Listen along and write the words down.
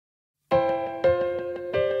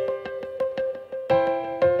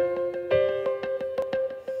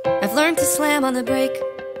I've learned to slam on the brake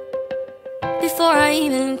before I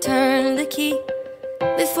even turn the key,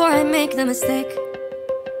 before I make the mistake,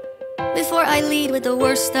 before I lead with the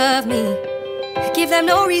worst of me. I give them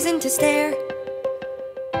no reason to stare,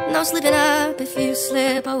 no slipping up if you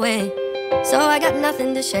slip away. So I got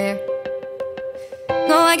nothing to share,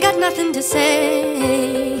 no, I got nothing to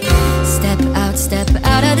say. Step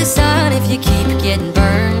out of the sun if you keep getting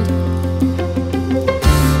burned.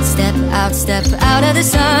 Step out of the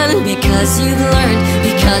sun because you've learned,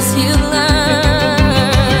 because you've learned.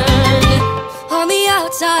 On the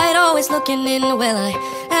outside, always looking in, will I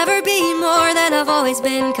ever be more than I've always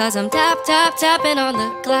been? Cause I'm tapping on the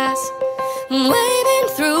glass, waving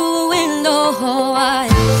through a window. I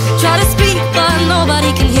try to speak but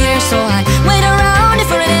nobody can hear, so I wait around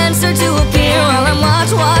for an answer to appear while I'm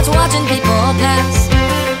watching people pass.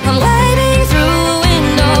 I'm waving through a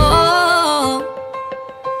window.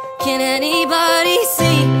 Can anybody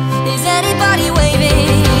see? Is anybody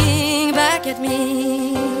waving back at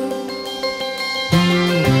me?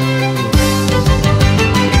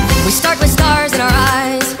 We start with stars in our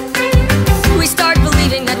eyes, we start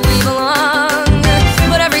believing that we belong,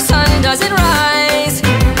 but every sun doesn't rise,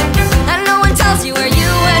 and no one tells you where you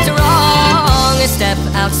went wrong.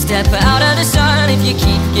 Step out of the sun if you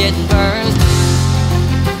keep getting burned.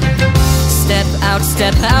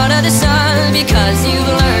 Step out of the sun because you've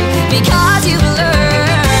learned, because you've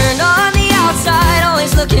learned. On the outside,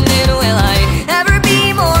 always looking in, will I ever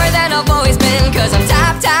be more than I've always been? Cause I'm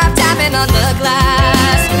tapping on the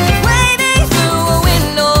glass, waving through a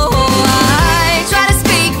window. I try to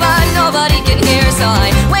speak but nobody can hear, so I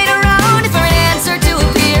wait around for an answer to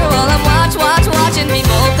appear while I'm watching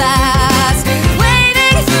people pass,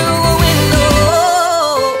 waving through a window.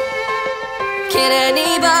 Can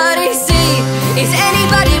anybody see? Is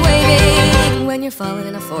anybody waving? When you're falling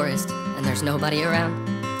in a forest and there's nobody around,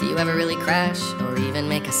 do you ever really crash or even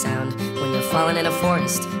make a sound? When you're falling in a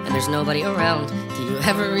forest and there's nobody around, do you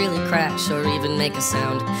ever really crash or even make a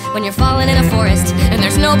sound? When you're falling in a forest and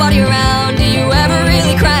there's nobody around, do you ever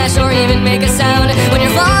really crash or even make a sound? When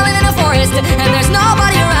you're falling in a forest and there's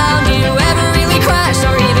nobody around, do you ever really crash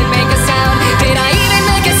or even make a sound? Did I even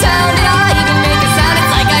make a sound? Did I even make a sound?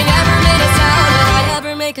 It's like I never made a sound. Did I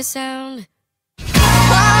ever make a sound?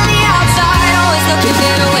 On the outside, always looking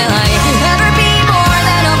in, will I ever